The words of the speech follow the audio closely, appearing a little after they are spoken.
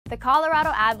The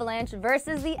Colorado Avalanche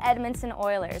versus the Edmonton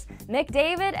Oilers.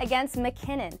 McDavid against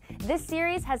McKinnon. This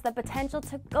series has the potential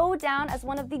to go down as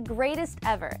one of the greatest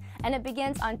ever, and it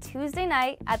begins on Tuesday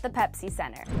night at the Pepsi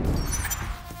Center.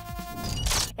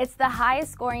 It's the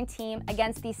highest scoring team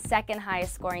against the second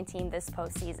highest scoring team this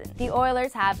postseason. The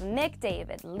Oilers have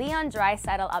McDavid, Leon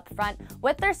Draisaitl up front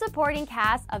with their supporting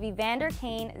cast of Evander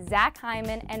Kane, Zach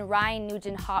Hyman, and Ryan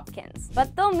Nugent-Hopkins.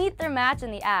 But they'll meet their match in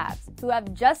the Avs, who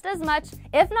have just as much,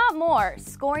 if not more,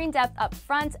 scoring depth up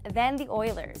front than the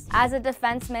Oilers. As a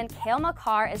defenseman, Cale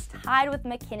Makar is tied with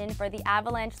McKinnon for the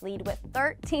Avalanche lead with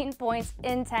 13 points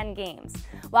in 10 games,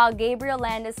 while Gabriel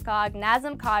Landeskog,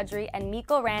 Nazem Kadri, and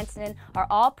Mikko Rantanen are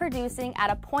all producing at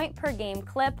a point-per-game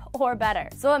clip or better.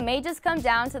 So it may just come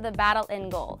down to the battle in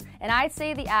goal, and I'd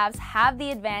say the Avs have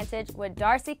the advantage with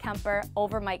Darcy Kuemper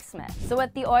over Mike Smith. So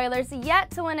with the Oilers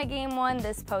yet to win a Game 1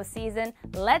 this postseason,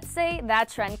 let's say that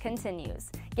trend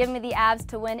continues. Give me the Avs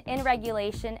to win in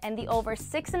regulation and the over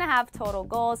 6.5 total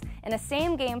goals in a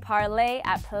same-game parlay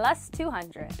at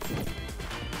 +200.